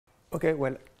Okay,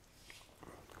 well,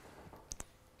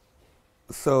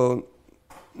 so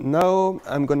now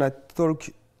I'm gonna talk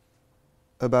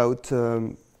about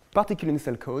particle in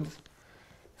cell codes.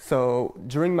 So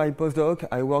during my postdoc,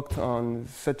 I worked on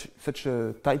such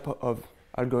a type of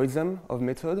algorithm, of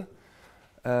method,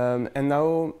 and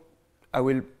now I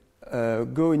will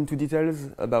go into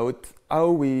details about how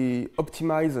we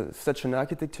optimize such an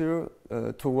architecture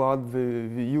toward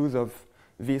the use of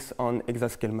this on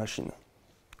exascale machine.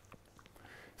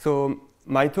 So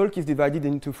my talk is divided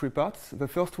into 3 parts. The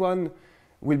first one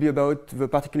will be about the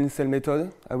particle in cell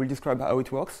method. I will describe how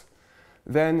it works.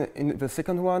 Then in the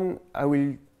second one, I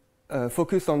will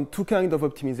focus on 2 kinds of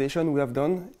optimization we have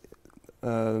done.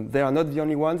 They are not the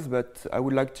only ones, but I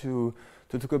would like to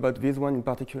talk about this one in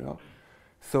particular.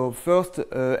 So first,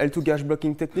 L2 gash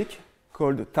blocking technique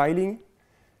called tiling,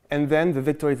 and then the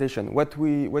vectorization, what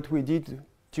we did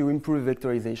to improve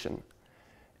vectorization.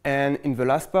 And in the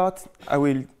last part, I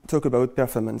will talk about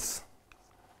performance.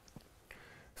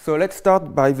 So let's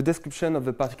start by the description of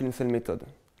the particle in cell method.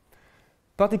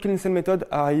 Particle in cell methods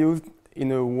are used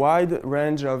in a wide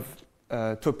range of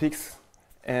topics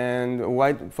and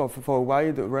for a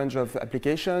wide range of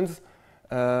applications.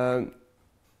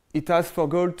 It has for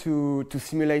goal to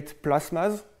simulate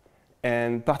plasmas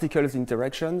and particles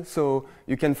interaction. So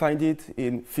you can find it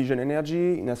in fusion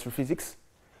energy, in astrophysics,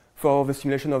 for the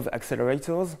simulation of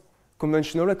accelerators,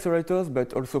 conventional accelerators,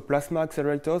 but also plasma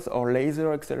accelerators or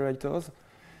laser accelerators.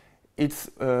 It's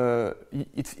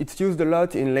used a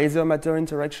lot in laser matter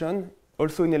interaction,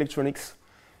 also in electronics,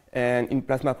 and in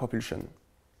plasma propulsion.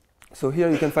 So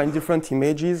here you can find different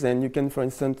images, and you can, for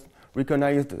instance,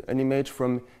 recognize an image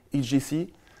from EGC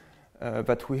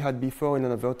that we had before in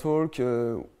another talk.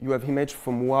 You have image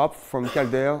from WARP, from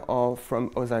Calder, or from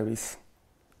Osiris.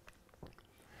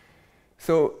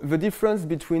 So the difference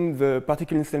between the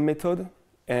particle in cell method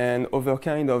and other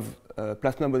kind of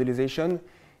plasma modelization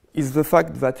is the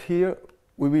fact that here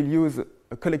we will use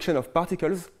a collection of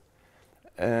particles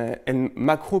and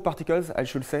macro particles, I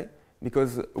should say,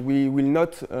 because we will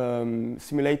not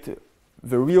simulate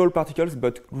the real particles,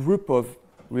 but group of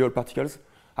real particles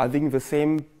having the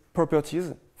same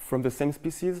properties from the same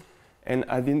species and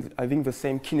having the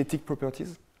same kinetic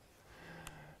properties.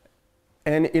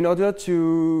 And in order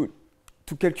to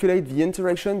calculate the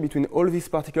interaction between all these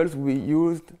particles, we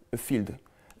used a field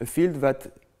that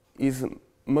is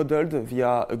modeled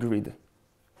via a grid.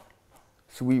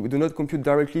 So we do not compute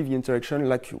directly the interaction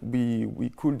like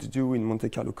we could do in Monte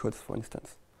Carlo codes, for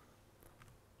instance.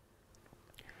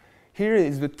 Here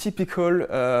is the typical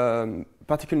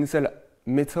particle in cell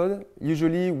method.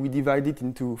 Usually we divide it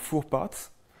into 4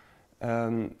 parts.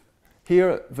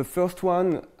 Here, the first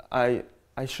one I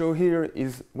show here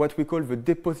is what we call the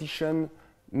deposition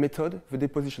method, the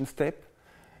deposition step.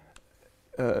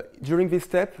 During this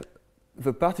step,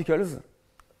 the particles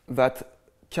that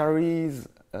carry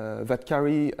a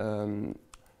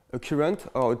current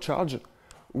or a charge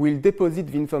will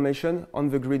deposit the information on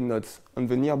the grid nodes, on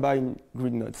the nearby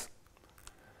grid nodes.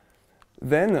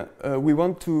 Then we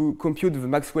want to compute the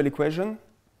Maxwell equation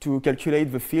to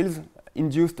calculate the fields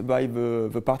induced by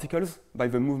the particles, by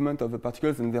the movement of the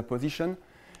particles and their position.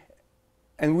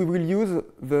 And we will use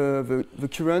the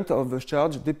current of the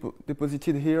charge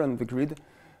deposited here on the grid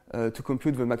to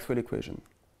compute the Maxwell equation.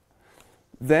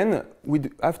 Then we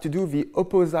have to do the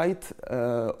opposite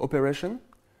operation.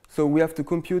 So we have to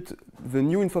compute the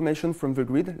new information from the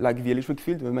grid, like the electric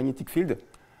field, the magnetic field,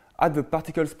 at the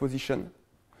particle's position,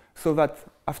 so that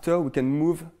after we can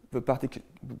move the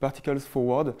particles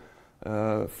forward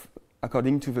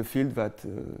according to the field that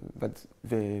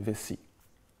they see.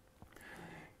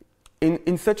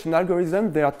 In such an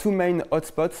algorithm, there are 2 main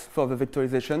hotspots for the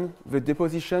vectorization, the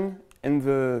deposition and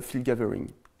the field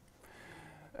gathering.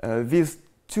 These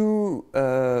 2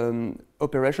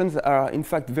 operations are in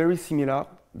fact very similar.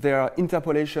 They are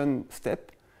interpolation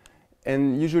step,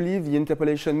 and usually the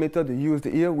interpolation method used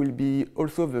here will be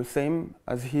also the same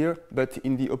as here, but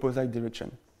in the opposite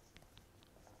direction.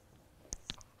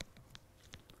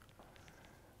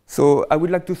 So I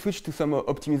would like to switch to some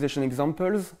optimization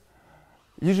examples.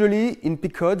 Usually in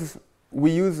PIC codes,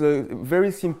 we use a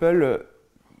very simple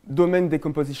domain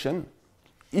decomposition.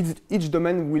 Each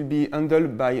domain will be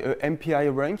handled by an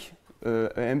MPI rank,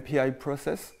 an MPI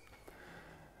process.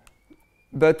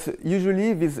 But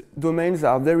usually these domains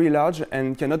are very large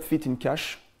and cannot fit in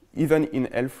cache, even in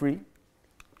L3.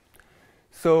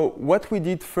 So what we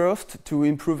did first to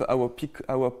improve our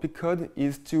PIC code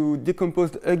is to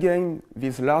decompose again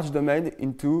this large domain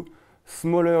into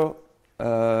smaller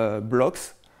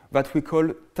blocks that we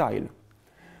call tile.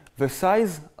 the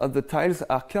size of the tiles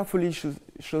are carefully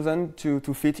chosen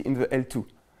to fit in the L2,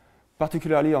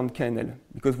 particularly on KNL,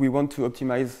 because we want to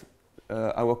optimize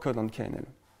our code on KNL.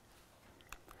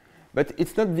 But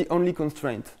it's not the only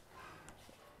constraint.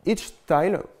 Each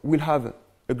tile will have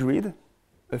a grid,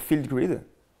 a field grid,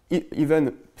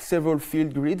 even several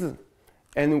field grids,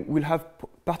 and will have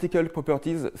particle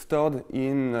properties stored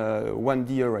in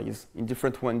 1D arrays, in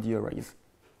different 1D arrays.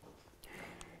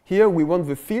 Here we want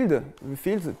the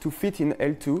fields to fit in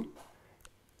L2,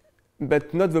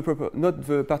 but not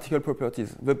the particle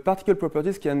properties. The particle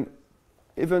properties can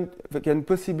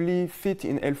possibly fit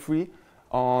in L3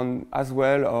 on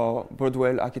Aswell or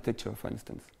Broadwell architecture, for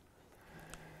instance.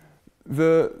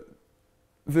 The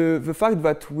fact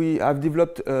that we have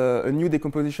developed a new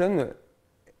decomposition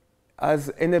has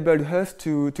enabled us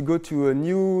to go to a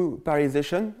new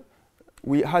parallelization.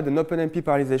 We had an OpenMP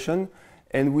parallelization,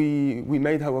 and we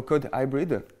made our code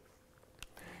hybrid.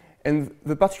 And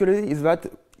the particularity is that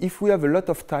if we have a lot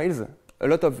of tiles, a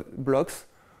lot of blocks,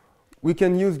 we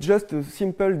can use just a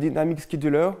simple dynamic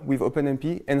scheduler with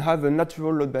OpenMP and have a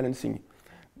natural load balancing.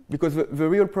 Because the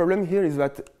real problem here is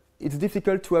that it's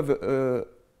difficult to have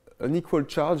an equal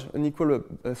charge, an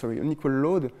equal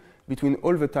load between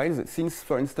all the tiles, since,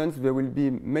 for instance, there will be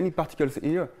many particles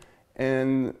here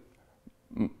and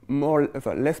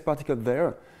less particles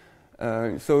there.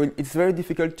 So it's very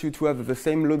difficult to have the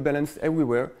same load balance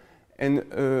everywhere. And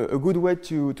a good way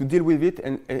to deal with it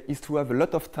is to have a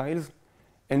lot of tiles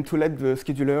and to let the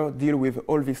scheduler deal with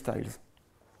all these tiles.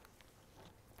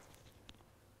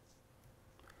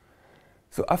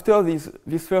 So after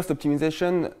this first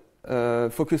optimization,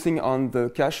 focusing on the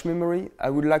cache memory,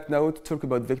 I would like now to talk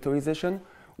about vectorization.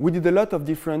 We did a lot of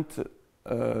different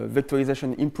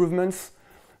vectorization improvements,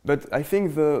 but I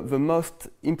think the most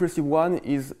impressive one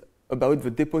is about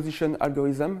the deposition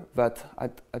algorithm that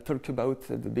I talked about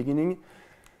at the beginning.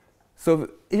 So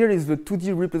here is the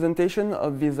 2D representation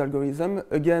of this algorithm.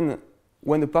 Again,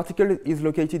 when a particle is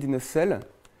located in a cell,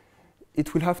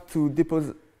 it will have to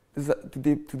deposit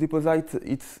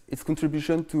its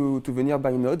contribution to the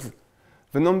nearby nodes.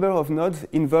 The number of nodes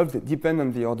involved depend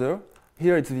on the order.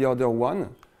 Here it's the order 1.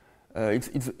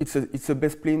 It's a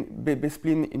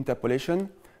base-plane interpolation,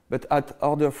 but at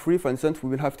order 3, for instance, we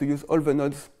will have to use all the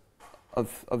nodes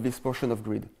of this portion of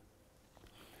grid.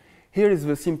 Here is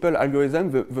the simple algorithm,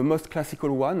 the most classical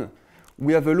one.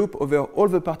 We have a loop over all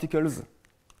the particles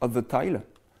of the tile,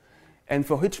 and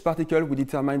for each particle we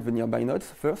determine the nearby nodes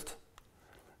first.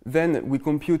 Then we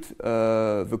compute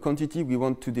the quantity we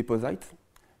want to deposit,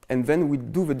 and then we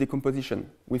do the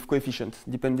decomposition with coefficients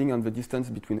depending on the distance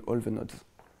between all the nodes.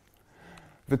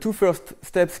 The two first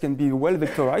steps can be well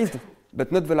vectorized,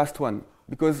 but not the last one,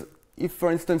 because if,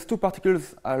 for instance, two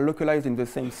particles are localized in the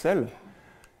same cell,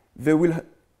 they will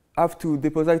have to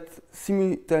deposit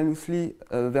simultaneously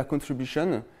their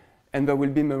contribution, and there will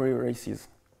be memory races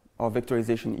or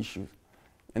vectorization issues,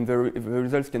 and the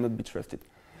results cannot be trusted.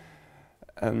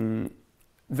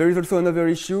 There is also another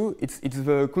issue. It's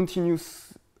the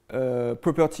continuous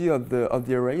property of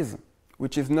the arrays,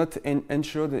 which is not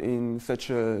ensured in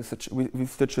with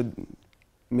such a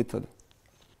method.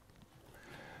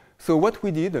 So what we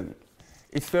did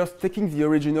is first taking the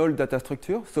original data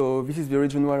structure. So this is the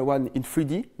original one in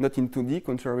 3D, not in 2D,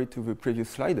 contrary to the previous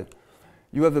slide.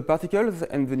 You have the particles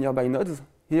and the nearby nodes.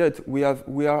 Here we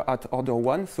are at order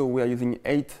 1, so we are using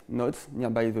 8 nodes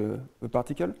nearby the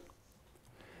particle.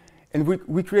 And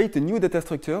we create a new data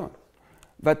structure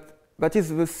that is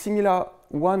the similar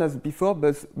one as before,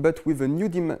 but with a new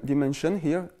dimension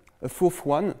here, a fourth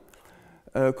one,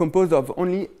 composed of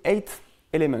only 8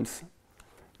 elements,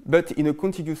 but in a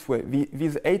contiguous way.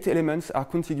 These 8 elements are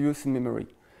contiguous in memory.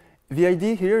 The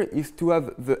idea here is to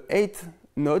have the 8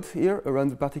 nodes here around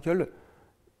the particle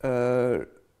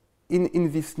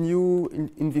in this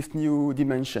new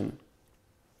dimension.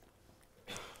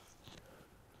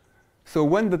 So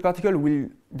when the particle will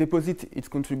deposit its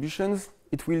contributions,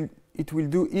 it will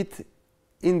do it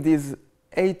in these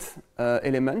 8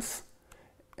 elements,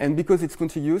 and because it's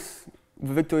contiguous,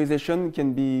 the vectorization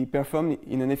can be performed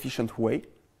in an efficient way.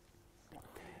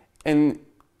 And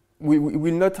we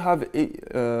will not have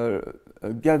a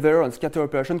gather and scatter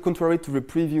operation, contrary to the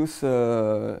previous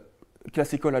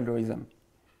classical algorithm.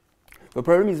 The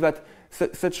problem is that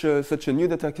such a new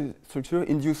data structure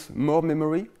induces more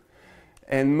memory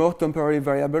and more temporary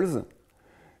variables.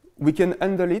 We can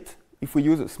handle it if we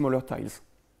use smaller tiles.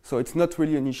 So it's not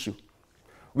really an issue.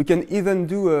 We can even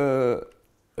do a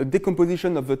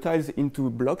decomposition of the tiles into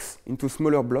blocks, into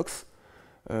smaller blocks,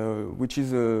 which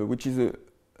is a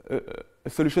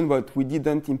solution that we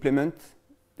didn't implement,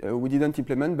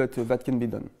 but that can be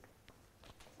done.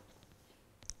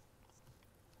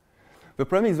 The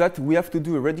problem is that we have to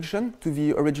do a reduction to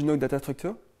the original data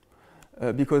structure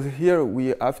because here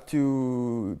we have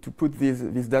to put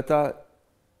this data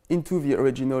into the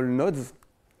original nodes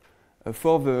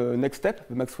for the next step,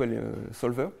 the Maxwell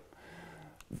solver.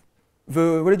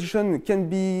 The reduction can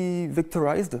be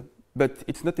vectorized, but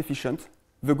it's not efficient.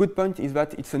 The good point is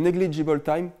that it's a negligible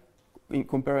time in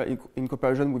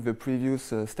comparison with the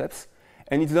previous steps,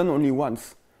 and it's done only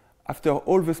once, after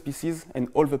all the species and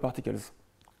all the particles.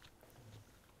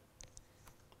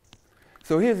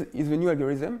 So here is the new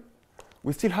algorithm.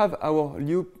 We still have our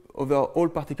loop over all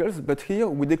particles, but here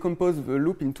we decompose the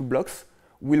loop into blocks.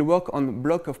 We'll work on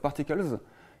block of particles.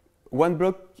 One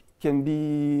block can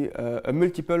be a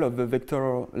multiple of the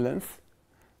vector length.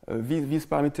 These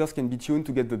parameters can be tuned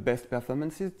to get the best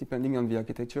performances depending on the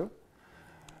architecture.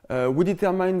 We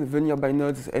determine the nearby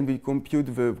nodes and we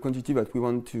compute the quantity that we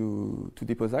want to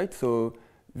deposit. So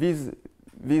these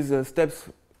steps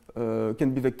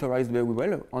can be vectorized very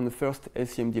well on the first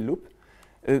LCMD loop.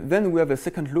 Then we have a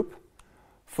second loop.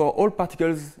 For all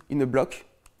particles in a block,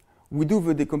 we do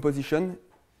the decomposition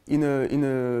in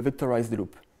a vectorized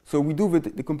loop. So we do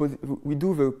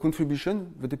the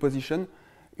contribution, the deposition,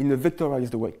 in a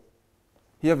vectorized way.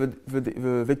 Here the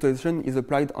vectorization is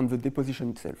applied on the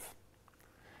deposition itself.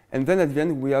 And then at the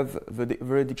end we have the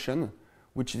reduction,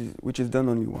 which is done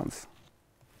only once.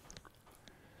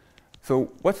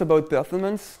 So what's about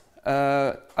performance?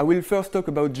 I will first talk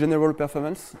about general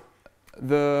performance.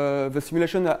 The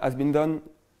simulation has been done.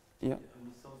 Yeah.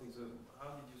 Something. So how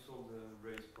did you solve the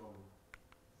race problem?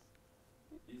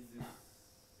 Is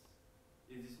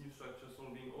this new structure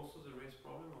solving also the race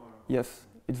problem, or? Yes,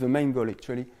 it's the main goal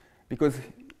actually, because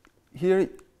here,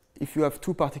 if you have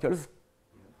two particles,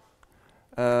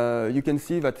 you can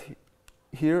see that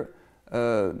here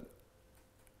the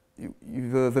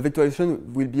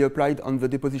vectorization will be applied on the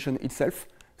deposition itself,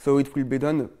 so it will be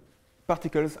done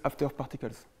particles after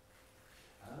particles.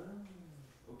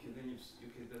 Okay, then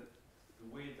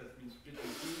the way that's been split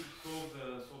into solve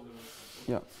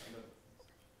the Yeah.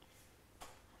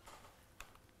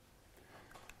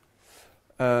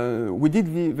 We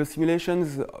did the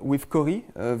simulations with Cori,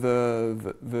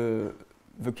 the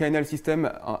KNL system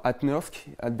at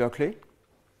NERSC at Berkeley.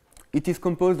 It is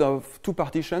composed of two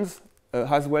partitions, a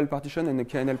Haswell partition and a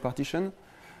KNL partition.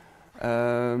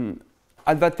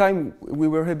 At that time, we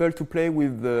were able to play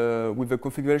with the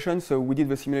configuration, so we did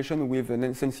the simulation with an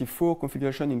SNC4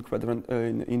 configuration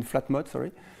in flat mode.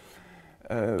 Sorry.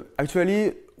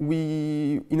 Actually,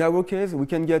 in our case, we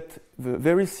can get the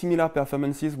very similar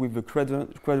performances with the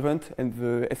quadrant and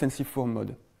the SNC4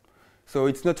 mode. So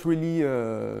it's not really,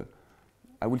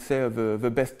 I would say,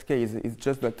 the best case. It's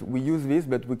just that we use this,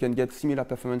 but we can get similar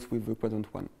performance with the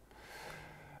quadrant one.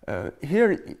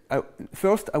 Here,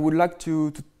 first, I would like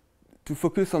to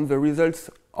focus on the results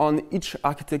on each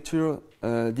architecture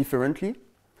differently.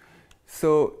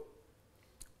 So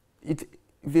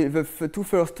the two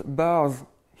first bars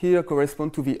here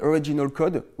correspond to the original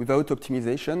code without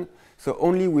optimization, so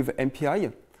only with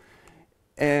MPI.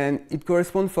 And it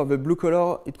corresponds for the blue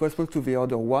color, it corresponds to the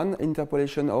order 1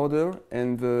 interpolation order,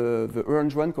 and the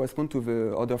orange one corresponds to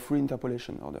the order 3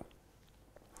 interpolation order.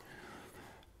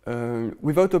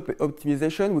 Without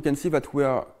optimization, we can see that we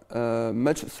are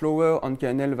much slower on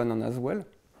KNL than on Haswell.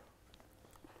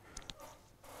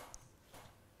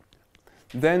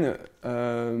 Then,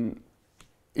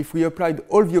 if we applied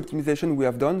all the optimization we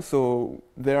have done, so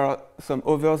there are some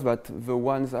others that the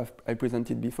ones I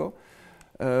presented before.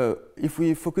 If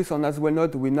we focus on Haswell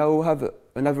node, we now have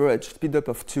an average speedup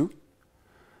of 2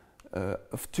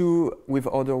 with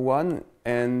order 1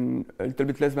 and a little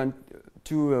bit less than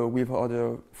 2 with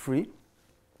order 3.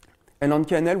 And on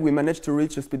KNL, we managed to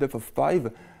reach a speedup of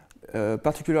 5,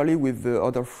 particularly with the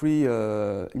order 3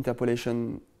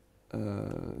 interpolation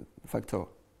factor,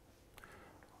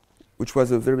 which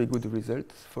was a very good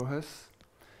result for us.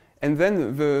 And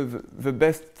then the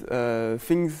best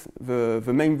things,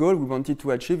 the main goal we wanted to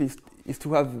achieve is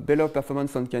to have better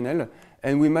performance on KNL.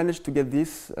 And we managed to get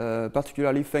this,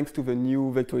 particularly thanks to the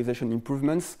new vectorization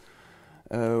improvements,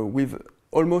 with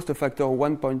almost a factor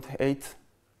 1.8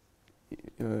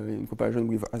 in comparison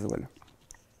with Haswell.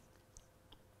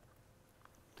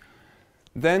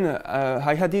 Then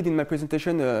I added in my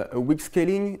presentation a weak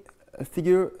scaling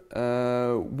figure.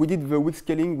 We did the weak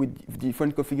scaling with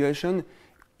different configuration.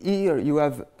 Here you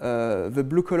have the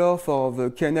blue color for the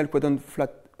KNL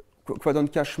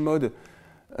quadrant cache mode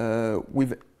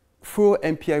with 4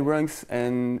 MPI ranks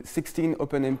and 16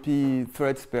 OpenMP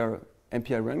threads per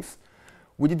MPI ranks.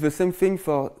 We did the same thing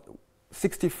for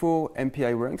 64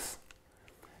 MPI ranks.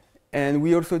 And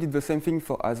we also did the same thing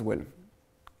for Haswell.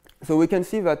 So we can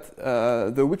see that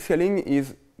the weak scaling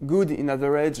is good in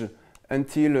average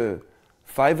until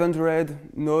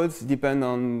 500 nodes, depend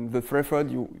on the threshold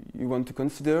you want to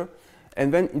consider.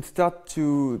 And then it starts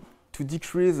to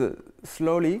decrease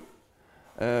slowly.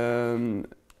 And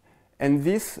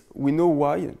this, we know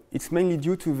why. It's mainly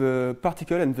due to the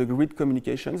particle and the grid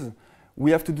communications.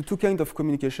 We have to do two kinds of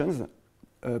communications,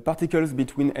 particles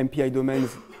between MPI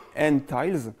domains and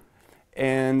tiles,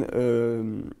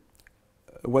 and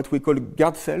what we call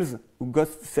guard cells, or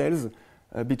ghost cells,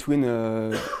 between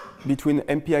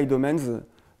MPI domains,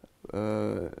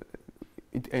 and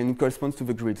it corresponds to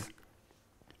the grids.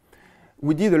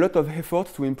 We did a lot of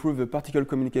effort to improve the particle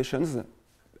communications,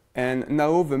 and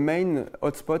now the main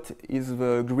hotspot is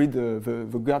the grid,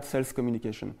 the guard cells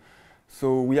communication.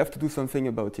 So we have to do something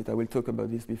about it. I will talk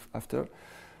about this after.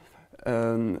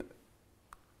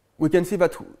 We can see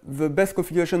that the best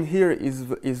configuration here is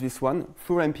this one,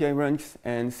 4 MPI ranks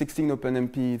and 16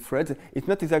 OpenMP threads. It's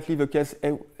not exactly the case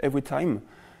every time.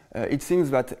 It seems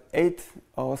that 8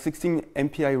 or 16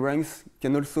 MPI ranks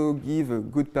can also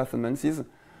give good performances.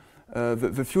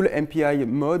 The full MPI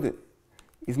mode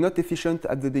is not efficient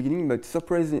at the beginning, but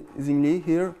surprisingly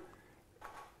here,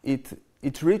 it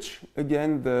reaches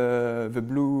again the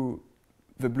blue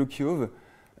curve.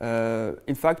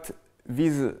 In fact,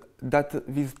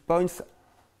 these points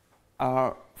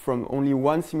are from only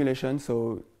one simulation,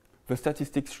 so the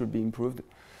statistics should be improved.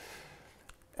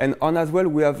 And on as well,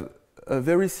 we have a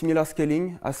very similar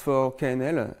scaling as for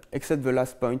KNL, except the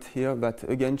last point here that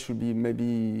again should be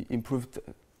maybe improved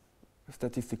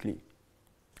statistically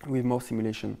with more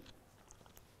simulation.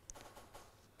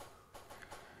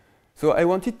 So I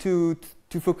wanted to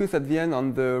focus at the end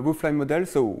on the roofline model.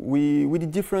 So we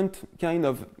did different kind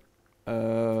of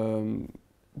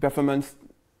performance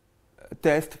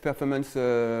test, performance.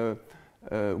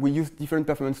 We used different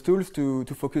performance tools to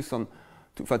focus on,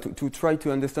 to try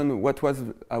to understand what was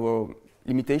our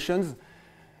limitations,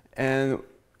 and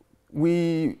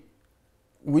we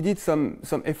did some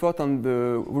effort on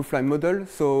the roofline model.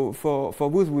 So for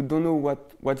those who don't know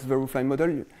what's the roofline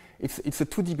model, it's a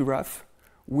 2D graph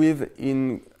with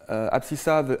in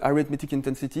abscissa the arithmetic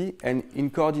intensity and in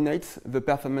coordinates the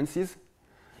performances.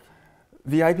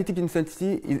 The arithmetic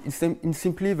intensity is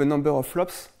simply the number of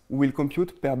flops we will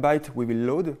compute per byte we will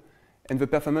load, and the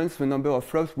performance, the number of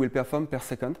flops we will perform per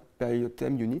second, per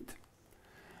time unit.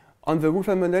 On the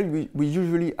roofline model, we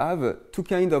usually have two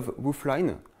kinds of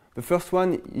roofline. The first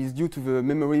one is due to the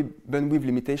memory bandwidth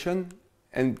limitation,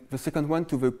 and the second one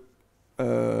to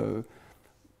the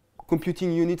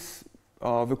computing units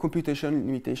or the computation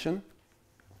limitation.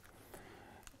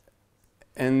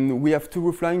 And we have two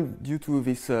rooflines due to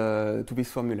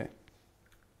this formula.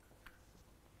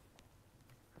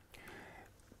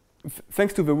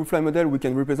 Thanks to the roofline model, we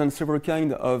can represent several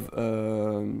kinds of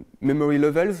memory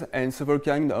levels and several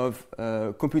kinds of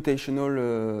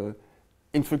computational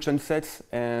instruction sets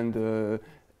and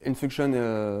instruction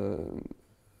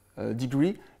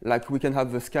degree. Like we can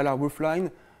have the scalar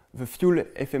roofline, the full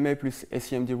FMA plus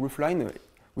SEMD roofline.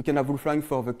 We can have roofline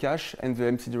for the cache and the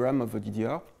MCDRAM of the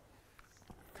DDR.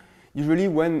 Usually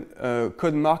when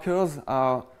code markers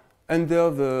are under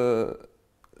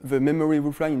the memory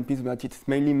roofline, it means that it's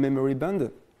mainly memory band.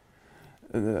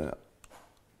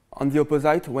 On the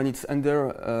opposite, when it's under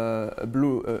a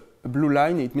blue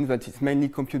line, it means that it's mainly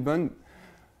compute band.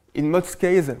 In most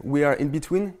cases, we are in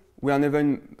between. We are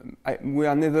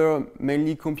never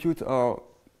mainly compute or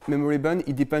memory band.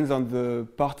 It depends on the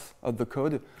part of the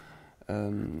code,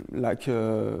 like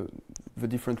the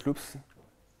different loops.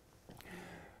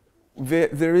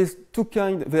 There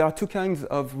are two kinds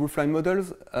of roofline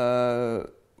models.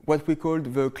 What we call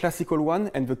the classical one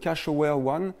and the cache-aware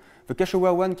one. The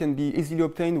cache-aware one can be easily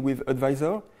obtained with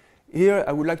Advisor. Here,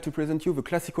 I would like to present you the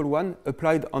classical one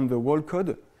applied on the whole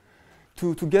code.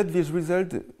 To get this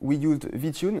result, we used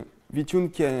vtune.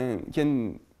 Vtune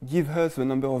can give us the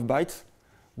number of bytes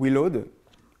we load,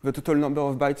 the total number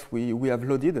of bytes we have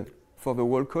loaded for the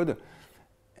whole code,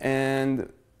 and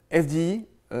SDE,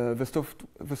 the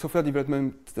software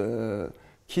development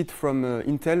kit from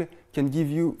Intel, can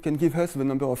give us the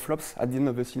number of flops at the end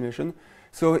of the simulation.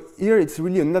 So here it's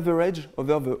really an average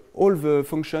over all the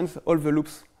functions, all the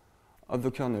loops of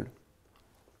the kernel.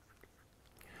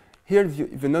 Here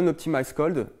the non-optimized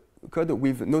code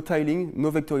with no tiling,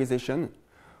 no vectorization.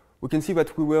 We can see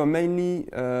that we were mainly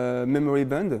memory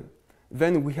band.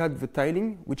 Then we had the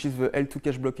tiling, which is the L2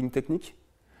 cache blocking technique.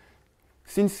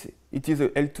 Since it is a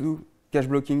L2 cache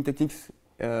blocking techniques,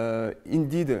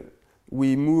 indeed,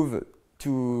 we move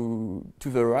to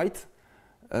the right.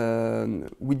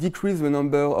 We decrease the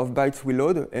number of bytes we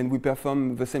load, and we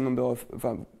perform the same number of.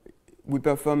 we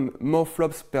perform more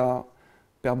flops per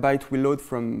byte we load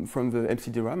from the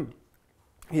MCDRAM.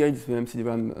 Here is the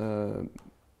MCDRAM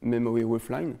memory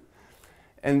roofline.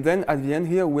 And then at the end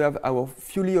here, we have our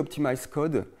fully optimized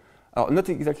code. Not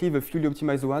exactly the fully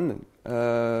optimized one.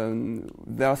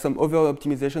 There are some other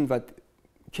optimizations that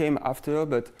came after,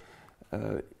 but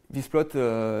this plot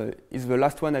is the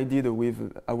last one I did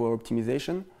with our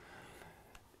optimization.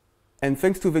 And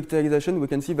thanks to vectorization, we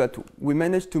can see that we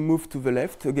managed to move to the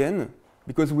left again,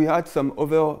 because we had some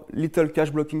other little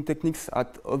cache blocking techniques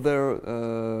at other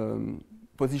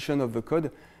position of the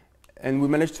code, and we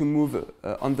managed to move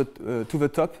to the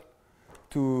top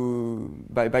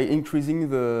by increasing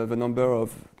the number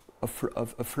of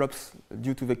flops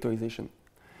due to vectorization.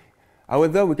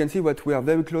 However, we can see that we are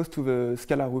very close to the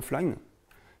scalar roofline,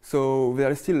 so there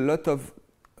is still a lot of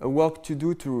work to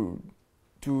do to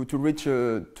reach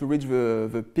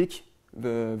the peak,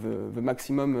 the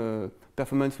maximum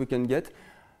performance we can get.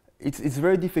 It's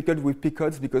very difficult with peak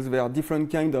codes because there are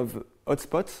different kind of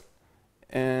hotspots,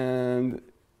 and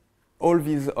all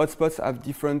these hotspots have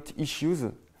different issues. We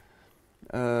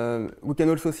can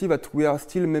also see that we are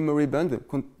still memory bound,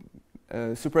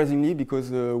 surprisingly,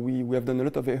 because we have done a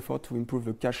lot of effort to improve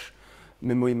the cache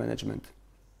memory management.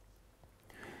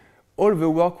 All the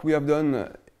work we have done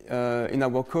in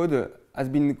our code has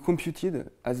been computed,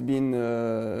 has been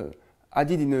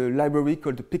added in a library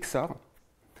called PICSAR.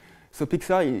 So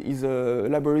PICSAR is a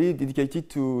library dedicated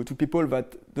to people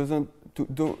that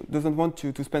doesn't want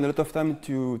to spend a lot of time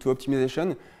to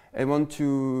optimization and want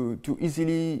to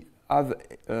easily have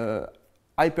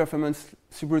high performance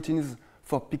subroutines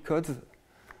for peak codes.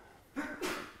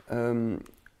 On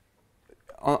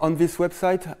this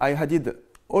website, I added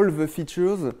all the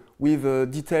features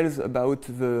with details about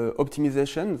the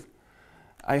optimizations.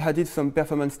 I added some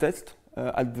performance tests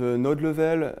at the node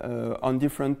level on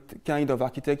different kind of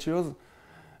architectures.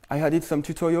 I added some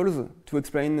tutorials to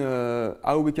explain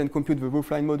how we can compute the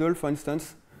roofline model, for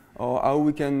instance, or how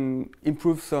we can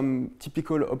improve some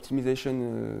typical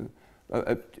optimization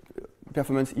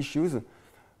performance issues.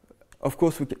 Of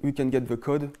course, we can get the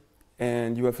code,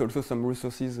 and you have also some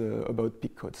resources about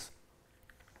peak codes.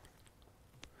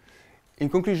 In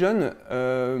conclusion,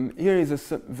 here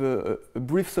is a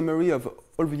brief summary of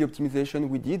all the optimization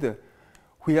we did.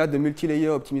 We had the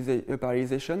multi-layer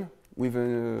parallelization with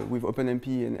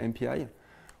OpenMP and MPI.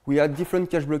 We had different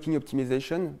cache blocking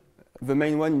optimization. The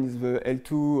main one is the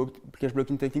L2 cache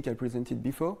blocking technique I presented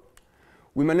before.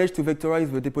 We managed to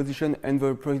vectorize the deposition and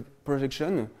the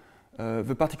projection.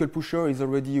 The particle pusher is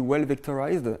already well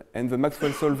vectorized, and the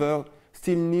Maxwell solver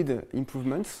still need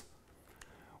improvements.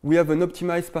 We have an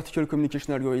optimized particle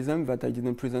communication algorithm that I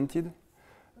didn't present.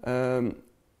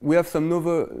 We have some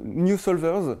new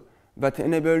solvers that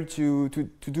enable to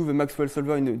do the Maxwell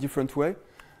solver in a different way.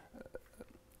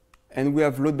 And we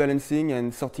have load balancing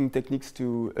and sorting techniques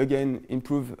to, again,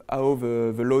 improve how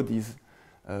the load is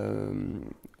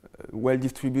well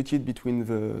distributed between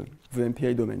the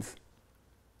MPI domains.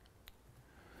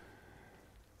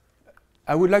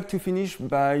 I would like to finish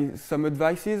by some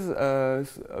advices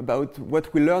about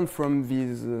what we learned from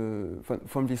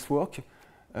this work.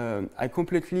 I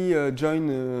completely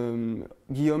join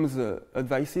Guillaume's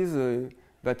advices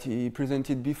that he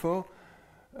presented before.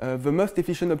 The most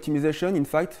efficient optimization, in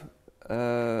fact,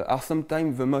 are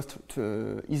sometimes the most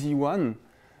easy one.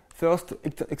 First,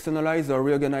 externalize or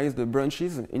reorganize the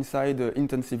branches inside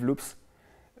intensive loops.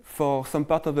 For some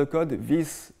part of the code,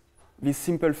 these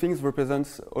simple things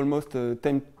represent almost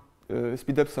 10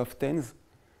 speedups of tens.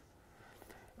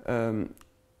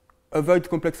 Avoid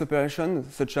complex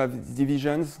operations such as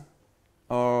divisions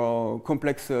or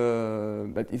complex,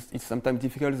 but it's sometimes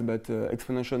difficult, but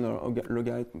exponential or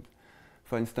logarithm,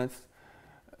 for instance.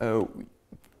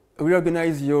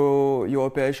 Reorganize your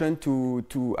operation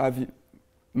to have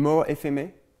more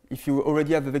FMA. If you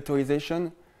already have the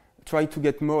vectorization, try to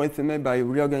get more FMA by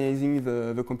reorganizing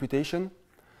the computation.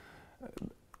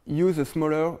 Use a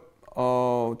smaller,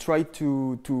 or try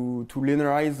to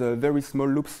linearize very small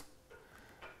loops.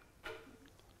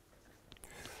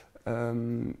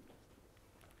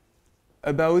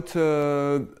 About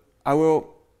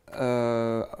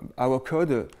our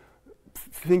code,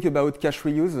 think about cache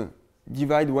reuse.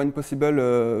 Divide when possible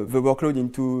the workload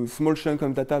into small chunks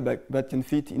of data that can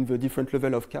fit in the different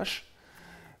level of cache.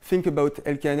 Think about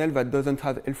LKNL that doesn't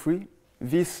have L3.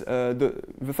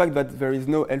 The fact that there is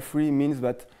no L3 means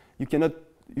that you cannot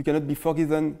be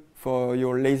forgiven for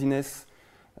your laziness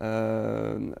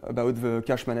about the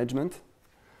cache management.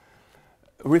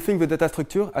 Rethink the data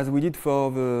structure as we did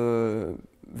for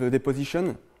the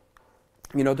deposition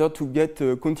in order to get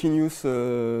continuous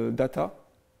data.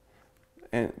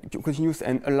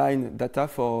 and aligned data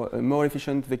for more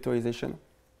efficient vectorization.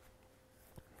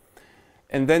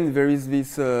 And then there is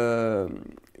this,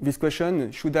 this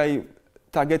question, should I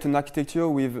target an architecture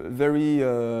with very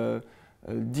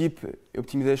deep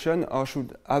optimization, or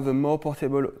should have a more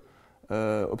portable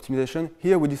optimization?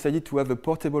 Here we decided to have a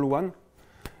portable one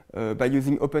by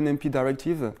using OpenMP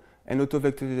directive and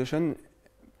auto-vectorization.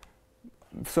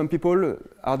 Some people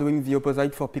are doing the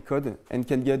opposite for Pcode and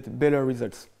can get better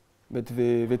results, but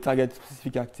they target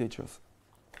specific architectures.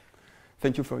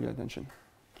 Thank you for your attention.